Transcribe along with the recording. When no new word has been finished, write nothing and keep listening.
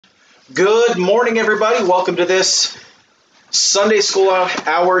Good morning, everybody. Welcome to this Sunday school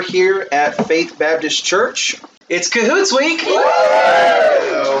hour here at Faith Baptist Church. It's Cahoots Week.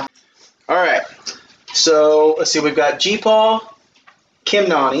 All right. So let's see. We've got G-Paul, Kim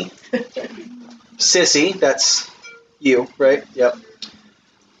Nani, Sissy. That's you, right? Yep.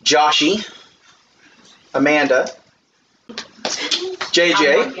 Joshy, Amanda,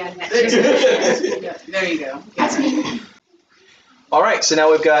 JJ. There you go. All right, so now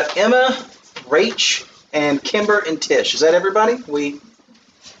we've got Emma, Rach, and Kimber and Tish. Is that everybody?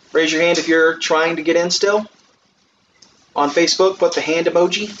 Raise your hand if you're trying to get in still. On Facebook, put the hand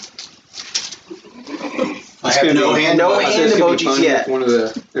emoji. I have no hand emojis yet.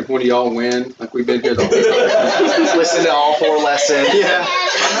 If one of y'all win, like we've been here the whole time. Listen to all 4 lessons. Yeah,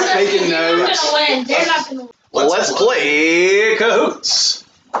 I'm making notes. They're not gonna win. Well, let's play Cahoots.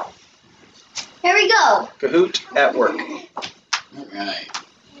 Here we go. Kahoot at work. All right.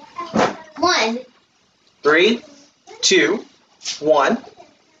 1. 3, 2, 1.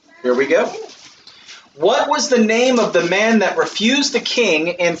 Here we go. What was the name of the man that refused the king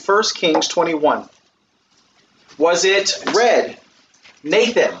in 1 Kings 21? Was it red,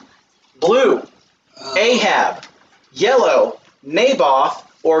 Nathan, blue, Ahab, yellow, Naboth,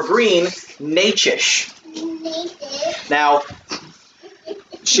 or green, Nachish? Now,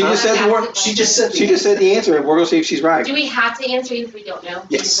 She just said the word. She just said the answer. We're gonna see if she's right. Do we have to answer even if we don't know?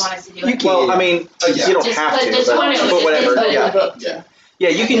 Yes. You want us to do You it? can. well, I mean, you don't Just have put to, this but one in, put whatever. just put it in Yeah. the book. Yeah,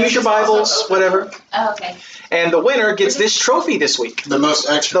 you can use your Bibles, whatever. Oh, okay. And the winner gets this trophy this week. The most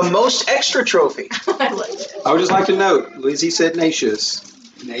extra. The most extra trophy. I like it. I would just like to note, Lizzie said nacious.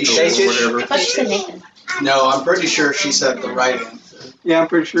 Nacious. Or whatever. I thought you said Nathan. No, I'm pretty sure she said the right answer. Yeah, I'm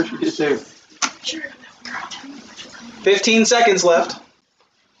pretty sure she did too. 15 seconds left.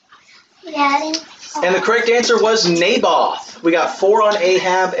 Daddy. And the correct answer was Naboth. We got 4 on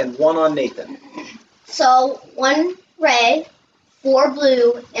Ahab and 1 on Nathan. So 1 red, 4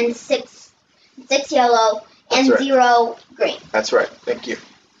 blue, and 6 yellow, and That's right. 0 green. That's right. Thank you.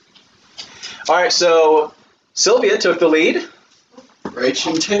 All right, so Sylvia took the lead Rach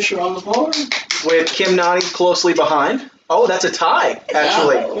and Tish are on the board. with Kim Nani closely behind. Oh, that's a tie,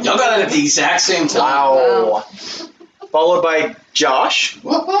 actually. Y'all got it at the exact same time. Wow. Followed by Josh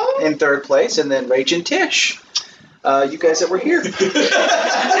Woohoo. in 3rd place, and then Rach and Tish. You guys that were here.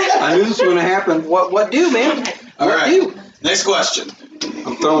 I knew this was gonna happen. What do, man? All What right. do? Next question.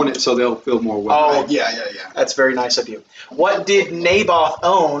 I'm throwing it so they'll feel more welcome. Oh, Yeah. that's very nice of you. What did Naboth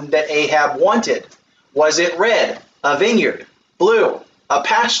own that Ahab wanted? Was it red, a vineyard, blue, a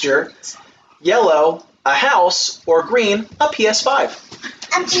pasture, yellow, a house, or green, a PS5?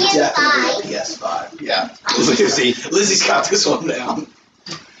 A PS5. PS5. Yeah. Lizzie's got this one down.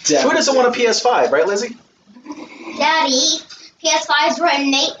 Who doesn't want a PS5, right, Lizzie? Daddy, PS5s were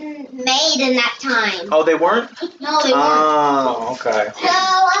Nathan made in that time. Oh, they weren't? No, they weren't. Oh, okay. So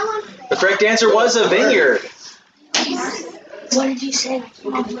I want. The correct answer was a vineyard. What did you say?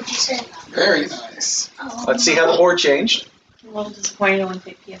 What did you say? Very nice. Oh. Let's see how the board changed. I'm a little disappointed no one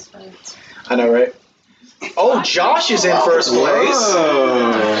picked PS5. I know, right? Oh, Josh is in first place.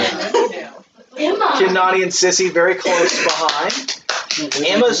 Whoa. Emma. Kim, Nani, and Sissy very close behind.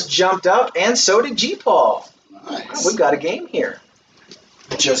 Emma's jumped up, and so did G-Paul. Nice. We've got a game here.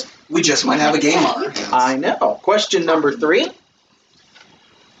 We just might have a game on our hands. I know. Question number 3.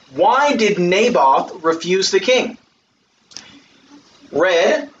 Why did Naboth refuse the king?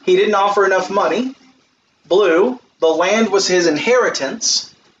 Red, he didn't offer enough money. Blue, the land was his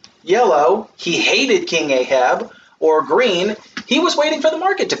inheritance. Yellow, he hated King Ahab. Or green, he was waiting for the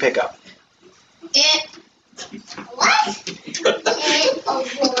market to pick up. What? Oh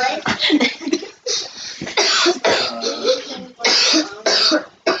boy.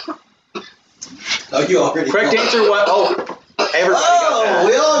 Oh, you already Correct got it. answer was, everybody got that.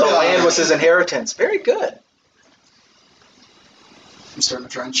 we all The got land it. was his inheritance. Very good. I'm starting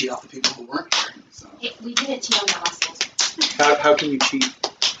to try and cheat off the people who weren't here. So. Hey, we didn't cheat on that last answer. How can you cheat?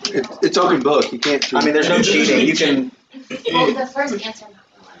 It's open book. You can't cheat. I mean, there's no cheating. You can. Well, the first answer, I'm not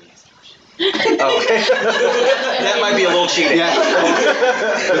going to let you ask Josh. Okay. That might be a little cheating. Yeah.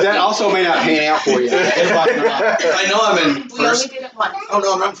 But that also may not pan out for you. I know I'm in We only first. did it once. Oh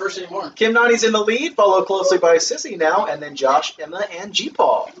no, I'm not in first anymore. Kim Nani's in the lead, followed closely by Sissy now, and then Josh, Emma, and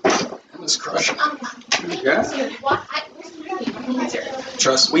G-Paul. Emma's crushing. Yeah. Where's the answer?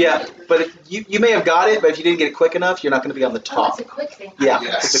 Trust me. Well, yeah, but you may have got it, but if you didn't get it quick enough, you're not going to be on the Oh, top. it's a quick thing. Yeah,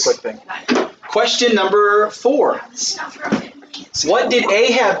 Yes. it's a quick thing. Got it. Question number 4. Stop throwing it. What did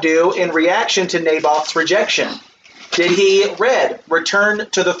Ahab do in reaction to Naboth's rejection? Did he, red, return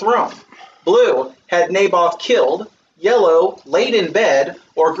to the throne? Blue, had Naboth killed? yellow laid in bed,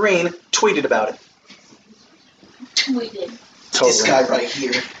 or green tweeted about it? Tweeted. This guy right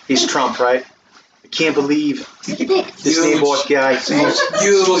here. He's Trump, right? I can't believe this Huge. name boy guy.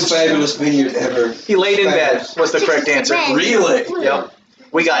 Most fabulous vineyard ever. He laid in bed was the correct answer. Really? Yep.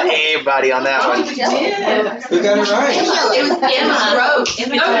 We got everybody on that one. We got it right. It was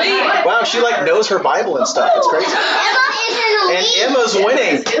Emma. Wow, she like knows her Bible and stuff. It's crazy. Emma is in the And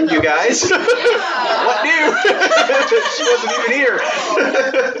lead. Emma's winning, you guys. What new? She wasn't even here.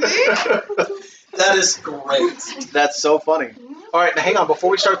 That is great. That's so funny. All right, now hang on. Before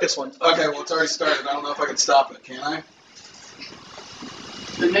we start this one, Okay, well, it's already started. I don't know if I can stop it. Can I?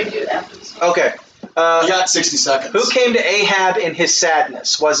 Then maybe do it after this one. okay. You got 60 seconds. Who came to Ahab in his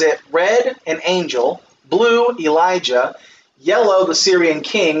sadness? Was it red, an angel, blue, Elijah, yellow, the Syrian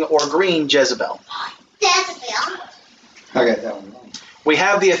king, or green, Jezebel? Jezebel. I got that one wrong. We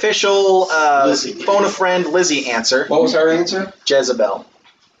have the official Lizzie. phone a friend Lizzie answer. What was our answer? Jezebel.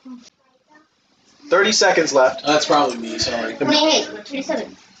 30 seconds left. That's probably me, sorry. 28,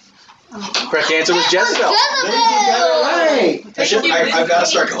 27. Correct answer was Jezebel. Right. I've got to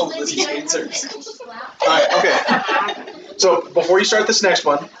start going with Lizzie's answers. All right, okay. So before you start this next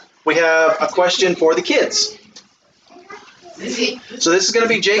one, we have a question for the kids. So this is going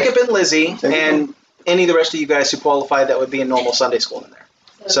to be Jacob and Lizzie, and any of the rest of you guys who qualified that would be in normal Sunday school in there.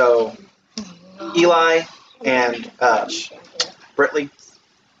 So Eli and Britley.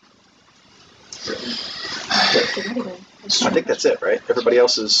 I think that's it, right? Everybody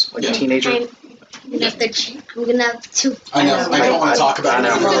else is like a teenager. I'm gonna have to. I know. I don't want to talk about it I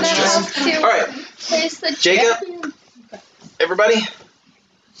know. anymore. It's just, All right, Jacob, everybody,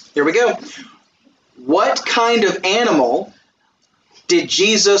 here we go. What kind of animal did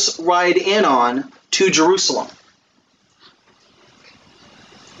Jesus ride in on to Jerusalem?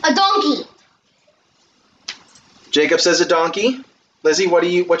 A donkey. Jacob says a donkey. Lizzie,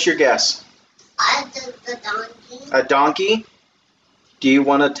 what's your guess? The donkey. A donkey? Do you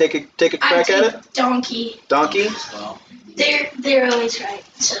want to take a crack at it? Donkey. Donkey? well, They're always right.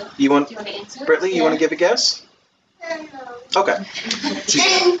 So You want do you want to answer? Britley? You want to give a guess? No. Okay.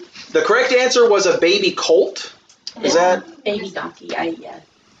 The correct answer was a baby colt. Is that Baby donkey, yeah.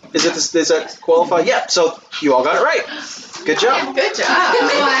 is that qualify? Yeah. So you all got it right. Good job. Good job.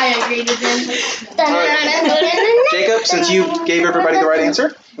 That's why I agreed with them. Jacob, since you gave everybody the right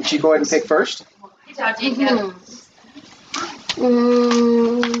answer, would you go ahead and pick first? Good job, Jacob.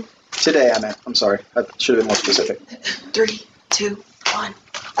 Today, I meant. I'm sorry. I should have been more specific. 3, 2, 1.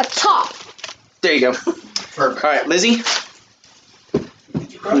 A top. There you go. perfect. All right, Lizzie.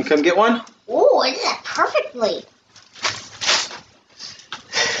 Can you come get one? Oh, I did that perfectly.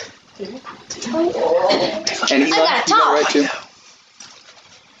 And Eli, I got a you got top. it right too.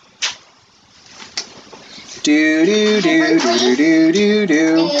 Do do do do do do do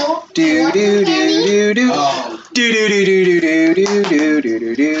do do do do do Oh, do do do do do do do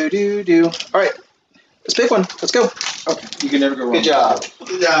do do do do. All right, let's pick one. Let's go. Okay. You can never go wrong. Good job.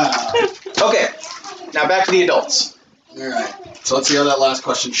 yeah. Okay, now back to the adults. All right. So let's see how that last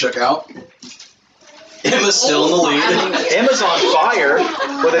question shook out. Emma's still in the lead. Emma's on fire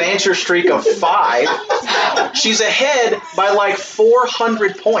with an answer streak of 5. She's ahead by like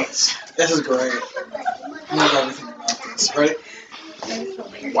 400 points. This is great. I love everything about this.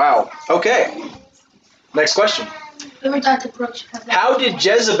 Ready? Wow. Okay. Next question. We were Dr. Brooks. How did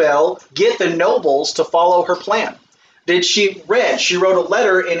Jezebel get the nobles to follow her plan? Red, she wrote a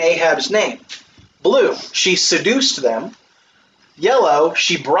letter in Ahab's name. Blue, she seduced them. Yellow,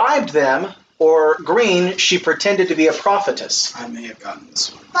 she bribed them. Or green, she pretended to be a prophetess. I may have gotten this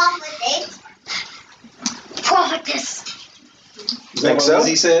one. Prophetess. Is that what so?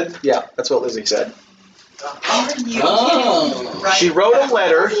 Lizzie said? Yeah, that's what Lizzie said. Are you Oh. Right. She wrote a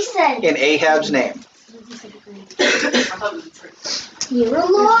letter He said, in Ahab's name. you're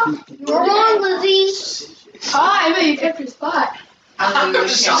wrong. You're wrong, Lizzie. I bet you kept your spot. I'm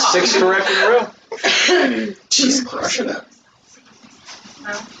 6 correct in a row. She's crushing it.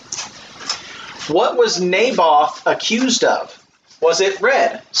 What was Naboth accused of? Was it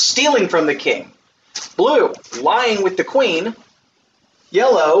red, stealing from the king? Blue, lying with the queen?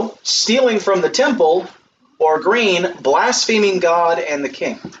 Yellow, stealing from the temple? Or green, blaspheming God and the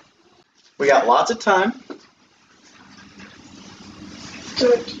king? We got lots of time.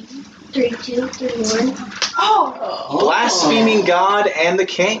 3, 2, 3, 1. Oh! Blaspheming God and the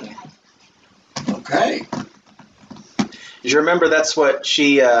king. Okay. Did you remember that's what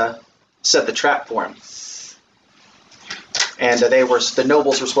she set the trap for him? And the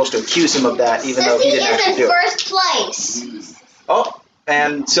nobles were supposed to accuse him of that, even though he Lizzie didn't is actually in do it. first place. Oh,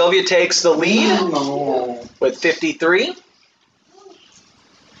 and Sylvia takes the lead. No. with 53.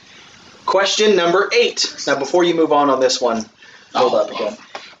 Question number 8. Now, before you move on this one, hold up again.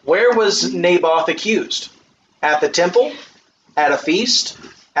 Where was Naboth accused? At the temple, at a feast,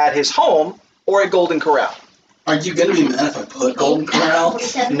 at his home, or at Golden Corral? Are you gonna be mad if I put Golden Corral?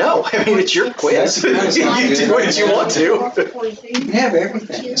 No, I mean, it's your quiz. You That's not do good. what you want to. 43, You can have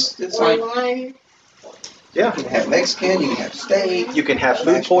everything. It's like, 41, you can have Mexican, you can have steak. You can have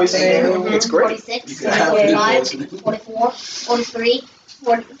food poisoning. It's great. 46, You can have food 45, poisoning. 44, 43,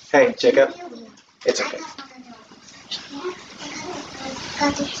 40. Hey, Jacob, it's okay.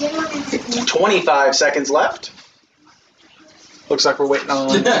 25 seconds left. Looks like we're waiting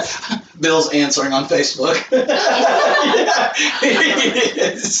on. Bill's answering on Facebook.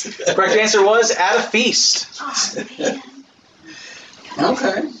 The correct answer was at a feast.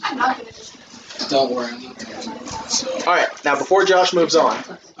 Okay. I'm not gonna just. Don't worry, I'm not gonna do that. So All right, now before Josh moves on,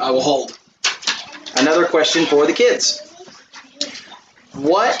 I will hold. another question for the kids.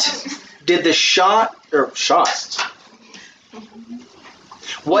 What did the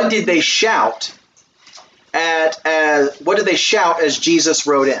What did they shout what did they shout as Jesus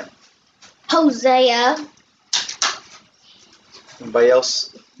rode in? Hosea. Anybody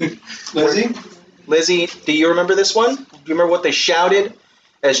else? Lizzie? Lizzie, do you remember this one? Do you remember what they shouted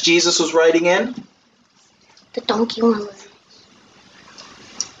as Jesus was riding in? The donkey one.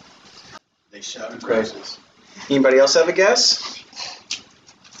 They shouted Great. praises. Anybody else have a guess?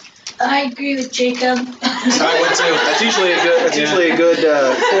 I agree with Jacob. I would too. That's usually a good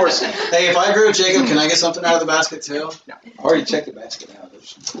course. Hey, if I agree with Jacob, can I get something out of the basket too? I already checked the basket out. There's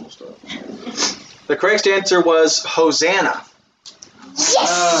some cool stuff. The correct answer was Hosanna.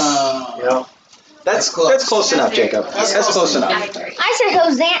 Yes! You know, that's close enough, Jacob. That's close enough. I agree. I said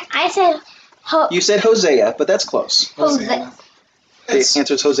Hosanna. I said You said Hosea, but that's close. Hosea. The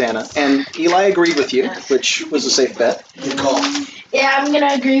answer is Hosanna. And Eli agreed with you, which was a safe bet. Good call. Yeah, I'm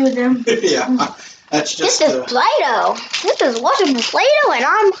gonna agree with him. Yeah, that's This just. is Play-Doh. This is washable Play-Doh, and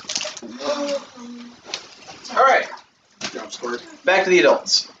I'm. All right, Jump squirt. back to the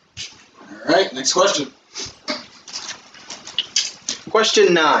adults. All right, next question.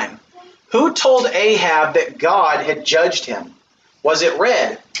 Question 9. Who told Ahab that God had judged him? Was it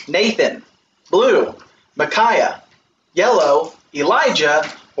red, Nathan, blue, Micaiah, yellow, Elijah,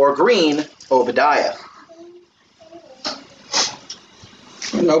 or green, Obadiah?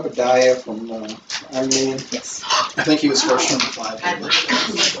 And Obadiah from Iron Man. I think he was first from the 5.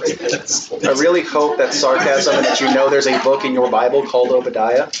 I really hope that's sarcasm and that you know there's a book in your Bible called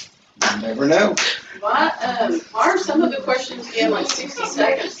Obadiah. You never know. Why are some of the questions again like 60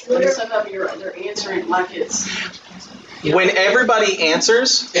 seconds? When some of you they're answering like it's. When everybody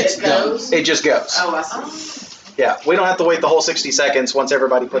answers, It's It done. goes? it just goes. Oh, I see. Yeah, we don't have to wait the whole 60 seconds once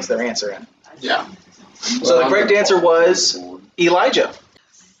everybody puts their answer in. Yeah. So the correct answer was Elijah.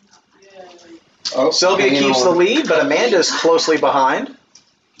 Oh, Sylvia hanging keeps on. the lead, but Amanda's closely behind,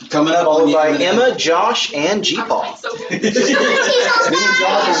 Coming up on followed you by in a minute. Emma, Josh, and G-Paul. So good. Me and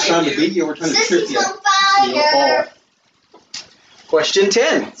Josh were trying to beat you. We're trying to trick Sister's you. on fire. Question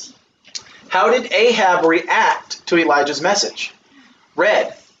 10. How did Ahab react to Elijah's message?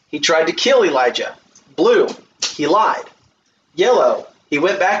 Red, he tried to kill Elijah. Blue, he lied. Yellow, he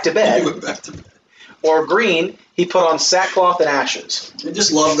went back to You bed. went back to bed. Or green, he put on sackcloth and ashes. I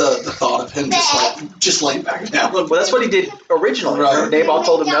just love the thought of him just laying back down. Well, that's what he did originally. Right. Naboth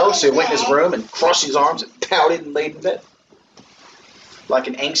told him no, so he went in his room and crossed his arms and pouted and laid in bed. Like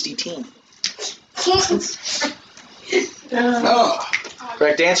an angsty teen. Oh,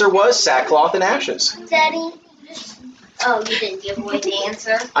 Correct answer was sackcloth and ashes. Daddy. Oh, you didn't give away the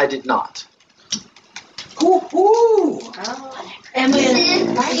answer. I did not. And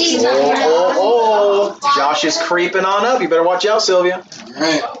then Oh. Josh is creeping on up. You better watch out, Sylvia. all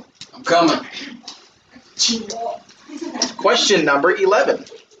right. I'm coming. Question number 11.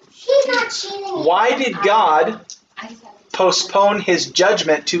 She's not cheating. Why did God postpone his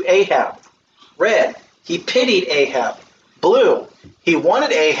judgment to Ahab? Red, he pitied Ahab. Blue, he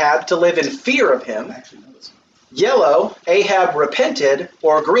wanted Ahab to live in fear of him. Yellow, Ahab repented.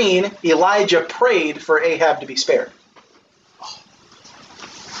 Or green, Elijah prayed for Ahab to be spared.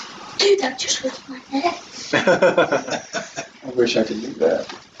 Dude, that just was my head. I wish I could do that.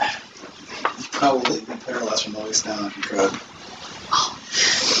 Probably be paralyzed from the waist down if you could.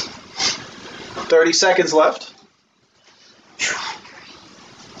 30 seconds left.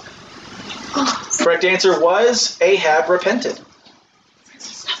 Correct answer was Ahab repented.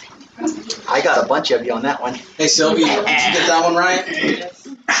 I got a bunch of you on that one. Hey Sylvia, did you get that one right?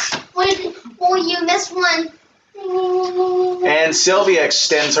 Wait, boy, you missed one. And Sylvia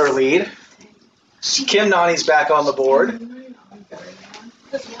extends her lead. Kim Nani's back on the board.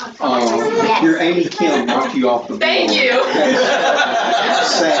 Oh, your Amy Kim knocked you off the board. Thank you.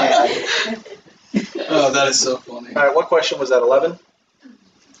 Sad. Oh, that is so funny. All right, what question was that? 11?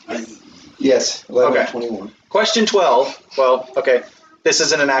 Yes, 11, Okay. 21. Question 12. Well, okay, this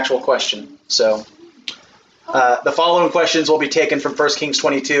isn't an actual question, so the following questions will be taken from 1 Kings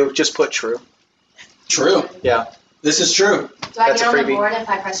 22. Just put true. True. Yeah. This is true. Do I That's get a on the freebie. board if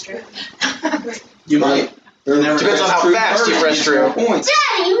I press true? You might. Depends on how fast you press true. Points.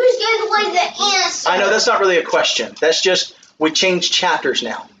 Daddy, you just gave away the answer. I know that's not really a question. That's just we changed chapters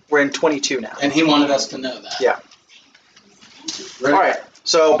now. We're in 22 now. And he wanted us to know that. Yeah. Ready? All right.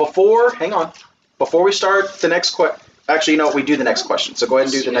 So hang on. Before we start the next actually, no, we do the next question. So go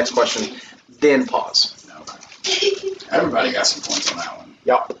ahead and do the next question, then pause. Okay. Everybody got some points on that one.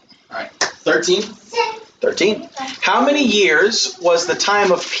 Yep. 13. 13. How many years was the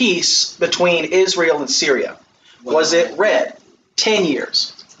time of peace between Israel and Syria? Was it red, 10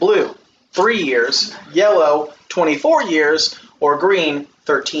 years, blue, 3 years, yellow, 24 years, or green,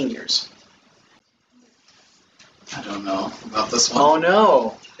 13 years? I don't know about this one. Oh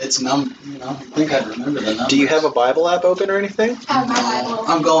no. It's I think I'd remember the numbers. Do you have a Bible app open or anything?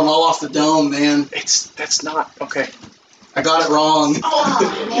 I'm going all off the dome, man. That's not, okay. I got it wrong.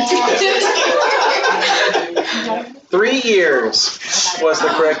 3 years was the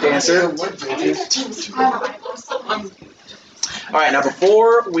correct answer. All right, now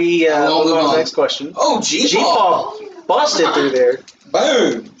before we move on to the next question, Oh, G-Paw. G-Paw busted through there.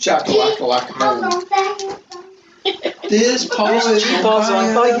 Boom. Shakalaka like boom. This Paul is G-Paw's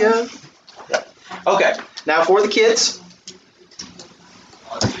on fire. Yeah. Okay, now for the kids.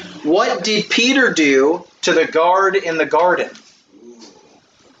 What did Peter do to the guard in the garden?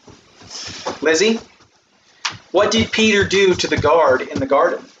 Lizzie? What did Peter do to the guard in the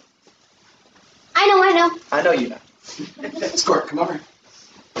garden? I know. I know you know. Squirt, come over.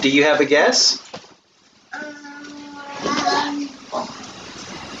 Do you have a guess?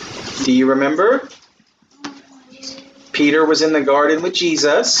 Do you remember? Peter was in the garden with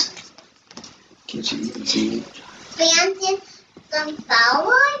Jesus. Can't you even see? Planted some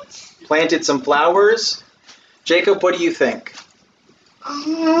flowers. Planted some flowers. Jacob, what do you think?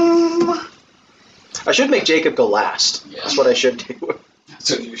 I should make Jacob go last. Yeah. That's what I should do. That's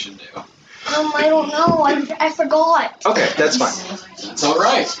what you should do. I don't know. I forgot. Okay, that's fine. That's all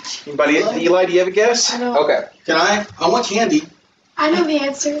right. Anybody, Eli, do you have a guess? I know. Okay. Can I? I want candy. I know the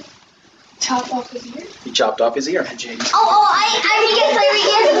answer. Chop off his ear. He chopped off his ear. I guess,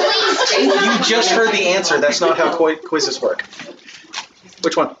 You just heard the answer. That's not how quizzes work.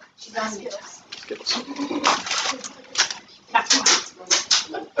 Which one? Skittles.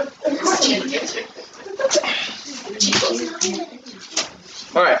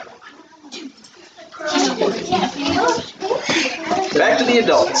 All right. Back to the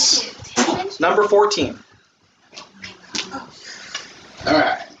adults. Number 14. All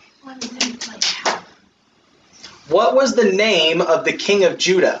right. What was the name of the king of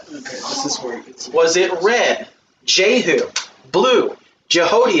Judah? Okay, this is where it gets. Was it red, Jehu, blue,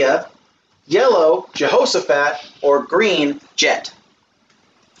 Jehoiada, yellow, Jehoshaphat, or green, Jet?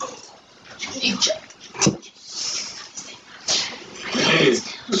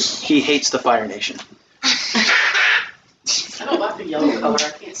 He hates the Fire Nation. I don't like the yellow color. I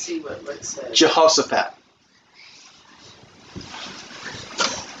can't see what it says. Jehoshaphat.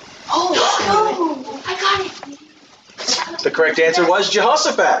 Oh, I got it. The correct answer was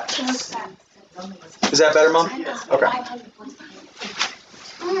Jehoshaphat. Is that better, Mom? Yes. Okay.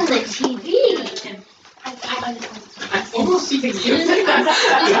 the TV. Almost even you.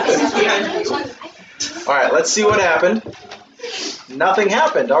 All right, let's see what happened. Nothing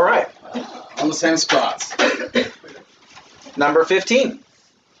happened. All right. On the same spots. Number 15.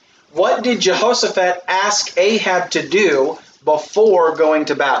 What did Jehoshaphat ask Ahab to do before going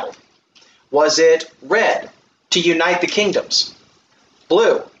to battle? Was it red, to unite the kingdoms?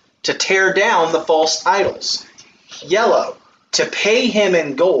 Blue, to tear down the false idols? Yellow, to pay him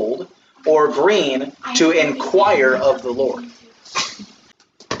in gold? Or green, to inquire of the Lord?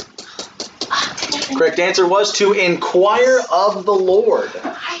 Correct answer was to inquire of the Lord.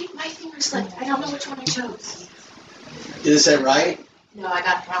 My finger slipped. I don't know which one I chose. Did it say right? No, I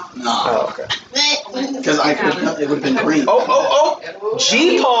got it wrong. No. Oh, okay. Because it would have been green. Oh!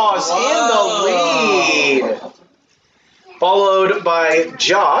 G-Paw's in the lead. Followed by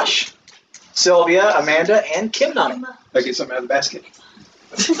Josh, Sylvia, Amanda, and Kim Nani. I get something out of the basket.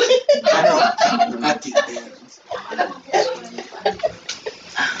 I know. At the end.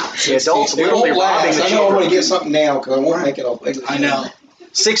 The adults It literally won't robbing last. the I know I'm going to children. get something now because I want to make it all ugly. I know.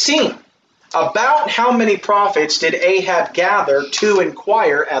 16. About how many prophets did Ahab gather to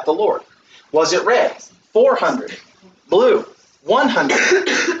inquire at the Lord? Was it red, 400, blue,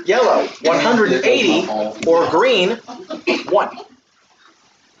 100, yellow, 180, or green, 1?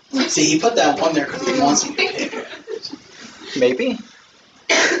 See, he put that one there because he wants you to pick. Maybe.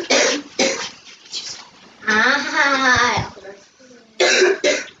 Ah.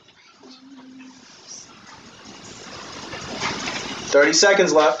 30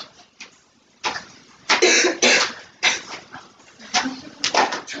 seconds left.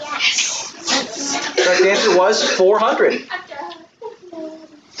 Correct answer was 400.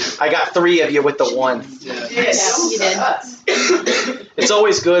 I got 3 of you with the 1. Yeah. Yes, You did. us. It's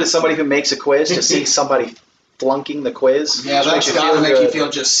always good as somebody who makes a quiz to see somebody flunking the quiz. Yeah, Which makes that's you gotta feel make you good. feel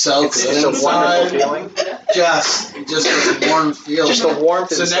just so It's good a wonderful inside. feeling. Just this warm feeling. Just the warmth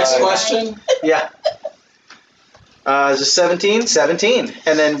So inside. next question. Yeah. Is it 17? 17.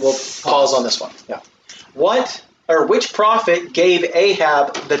 And then we'll pause on this one. Yeah. Which prophet gave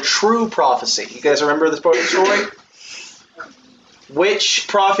Ahab the true prophecy? You guys remember this part of the story? Which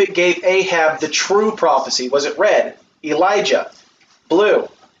prophet gave Ahab the true prophecy? Was it red, Elijah, blue,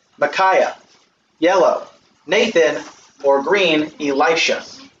 Micaiah, yellow, Nathan, or green, Elisha?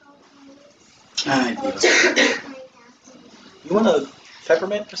 You want a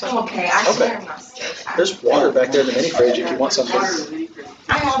peppermint or something? Okay, I Okay. swear I'm not sick. There's water back there in the mini fridge if you want something.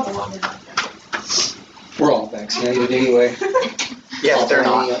 I want the water. We're all vaccinated anyway. Yeah, but they're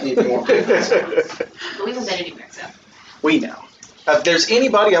not. But we haven't been anywhere, so. We know. If there's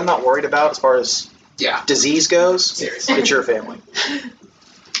anybody I'm not worried about as far as Yeah. disease goes, Seriously. it's your family.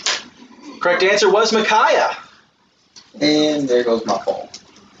 Correct answer was Micaiah. And there goes my phone.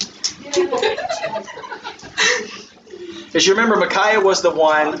 Because you remember, Micaiah was the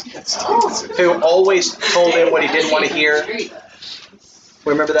one who always told him what he didn't want to hear.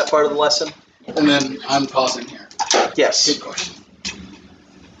 Remember that part of the lesson? And then I'm pausing here. Yes. Good question.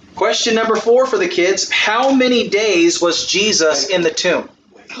 Question number 4 for the kids. How many days was Jesus in the tomb?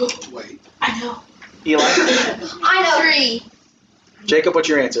 Wait. I know. Eli? I know. 3. Jacob, what's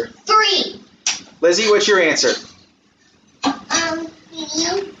your answer? 3. Lizzie, what's your answer?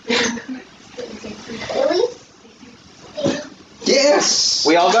 Really? Yes!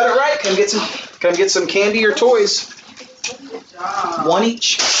 We all got it right. Come get some candy or toys. Good job. 1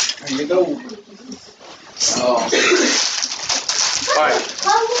 each. There you go. Oh. All right.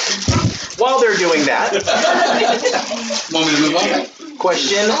 While they're doing that, Want me to move on?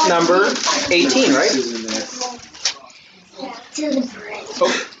 question number 18, right?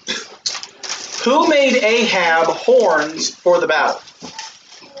 Who made Ahab horns for the battle?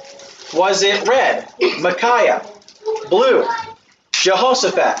 Was it red, Micaiah, blue,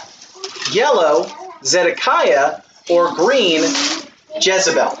 Jehoshaphat, yellow, Zedekiah, or green,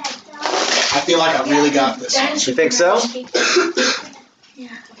 Jezebel? I feel like I really got this. You think so? Can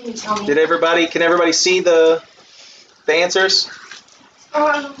you tell me? Can everybody see the answers?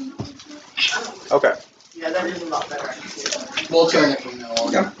 Okay. Yeah, that is a lot better. I can see that. We'll turn it from now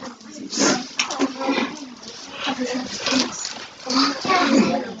on. Yep.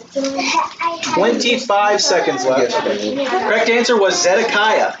 25 seconds left. Correct answer was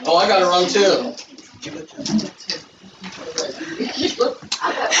Zedekiah. Oh, I got to run too.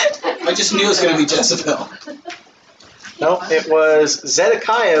 I just knew it was going to be Jezebel. No, it was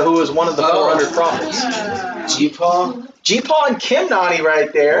Zedekiah who was one of the 400 prophets. G-Paw? G-Paw and Kimnani right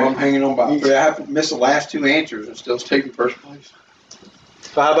Well, there. I'm hanging on by. I have to miss the last 2 answers and still taking first place.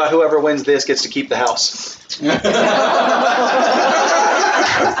 So how about whoever wins this gets to keep the house? All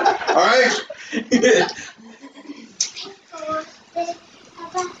right.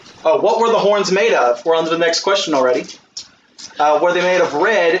 Oh, what were the horns made of? We're on to the next question already. Were they made of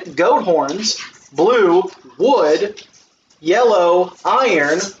red, goat horns, blue, wood, yellow,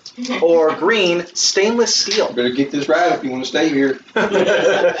 iron, or green, stainless steel? Better get this right if you want to stay here. I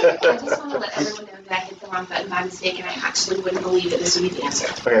just want to let everyone know that I hit the wrong button by mistake and I actually wouldn't believe that this would be the answer.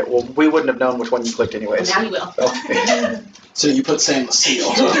 Okay, well, we wouldn't have known which one you clicked But anyways. now you will. Okay. So you put stainless steel.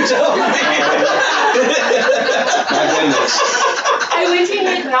 My goodness. I went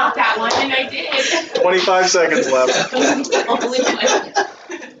ahead and not that one and I did. 25 seconds left. Only one.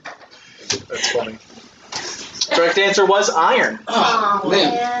 That's funny. Correct answer was iron. Oh,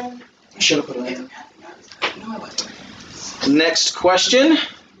 man. man. I should have put it in. Next question.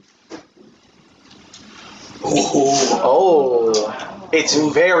 Oh, it's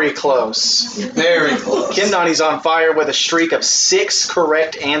very close. Very close. Kimnani's on fire with a streak of 6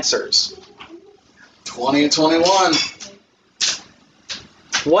 correct answers. 20 and 21.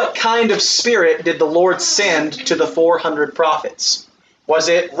 What kind of spirit did the Lord send to the 400 prophets? Was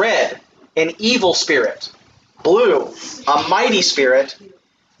it red, an evil spirit. Blue, a mighty spirit.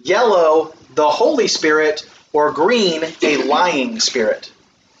 Yellow, the Holy Spirit. Or green, a lying spirit.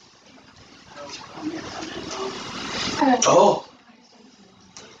 Oh.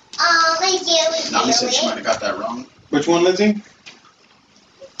 I do. Nami said she might have got that wrong. Which one, Lindsay?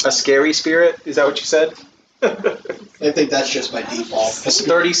 A scary spirit? Is that what you said? I think that's just by default. It's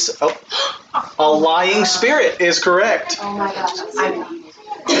 30. Oh, a lying spirit is correct. Oh my gosh,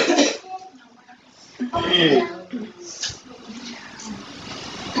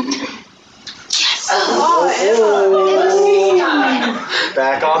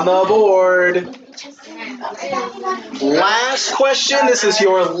 Back on the board. Last question. This is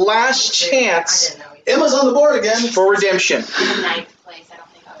your last chance Emma's on the board again. for redemption. I'm in ninth place. I don't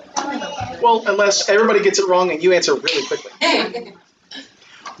think I would. Well, unless everybody gets it wrong and you answer really quickly.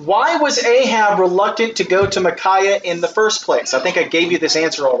 Why was Ahab reluctant to go to Micaiah in the first place? I think I gave you this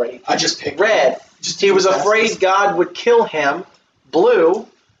answer already. I just picked Red, he was afraid God would kill him. Blue,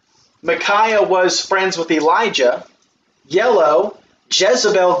 Micaiah was friends with Elijah. Yellow,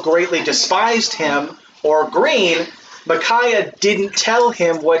 Jezebel greatly despised him. Or green, Micaiah didn't tell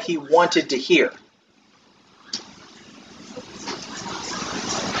him what he wanted to hear.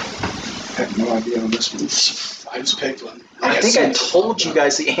 I have no idea on this one. I just picked one. I think I told you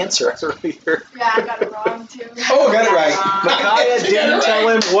guys the answer earlier. Yeah, I got it wrong too. Oh, I got it right. Micaiah didn't tell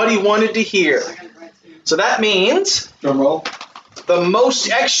him what he wanted to hear. So that means Drum roll. the most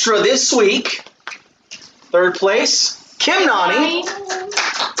extra this week, third place, Kim Nani.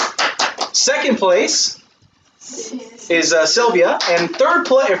 Second place is Sylvia. And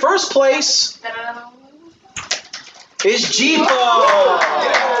first place is G-Paw.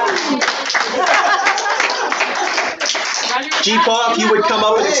 G-Paw, if you would come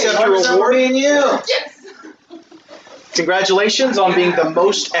up and accept your award. Congratulations on being the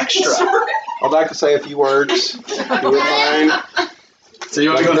most extra. I'd like to say a few words, if you wouldn't mind. So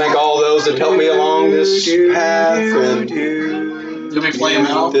you I'd want like to to thank all those that helped me along this path, and You'll be playing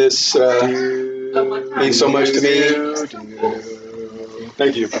out. this means so much to me.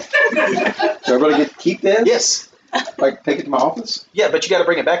 Thank you. So everybody get to keep this? Yes. Like, take it to my office? Yeah, but you got to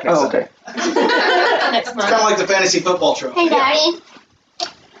bring it back next Oh, time. okay. Next It's kind of like the fantasy football trophy. Hey, Daddy.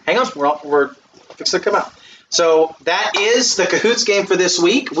 Hang on, we're fixing to come out. So that is the Cahoots game for this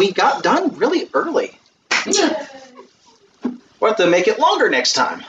week. We got done really early. We'll have to make it longer next time.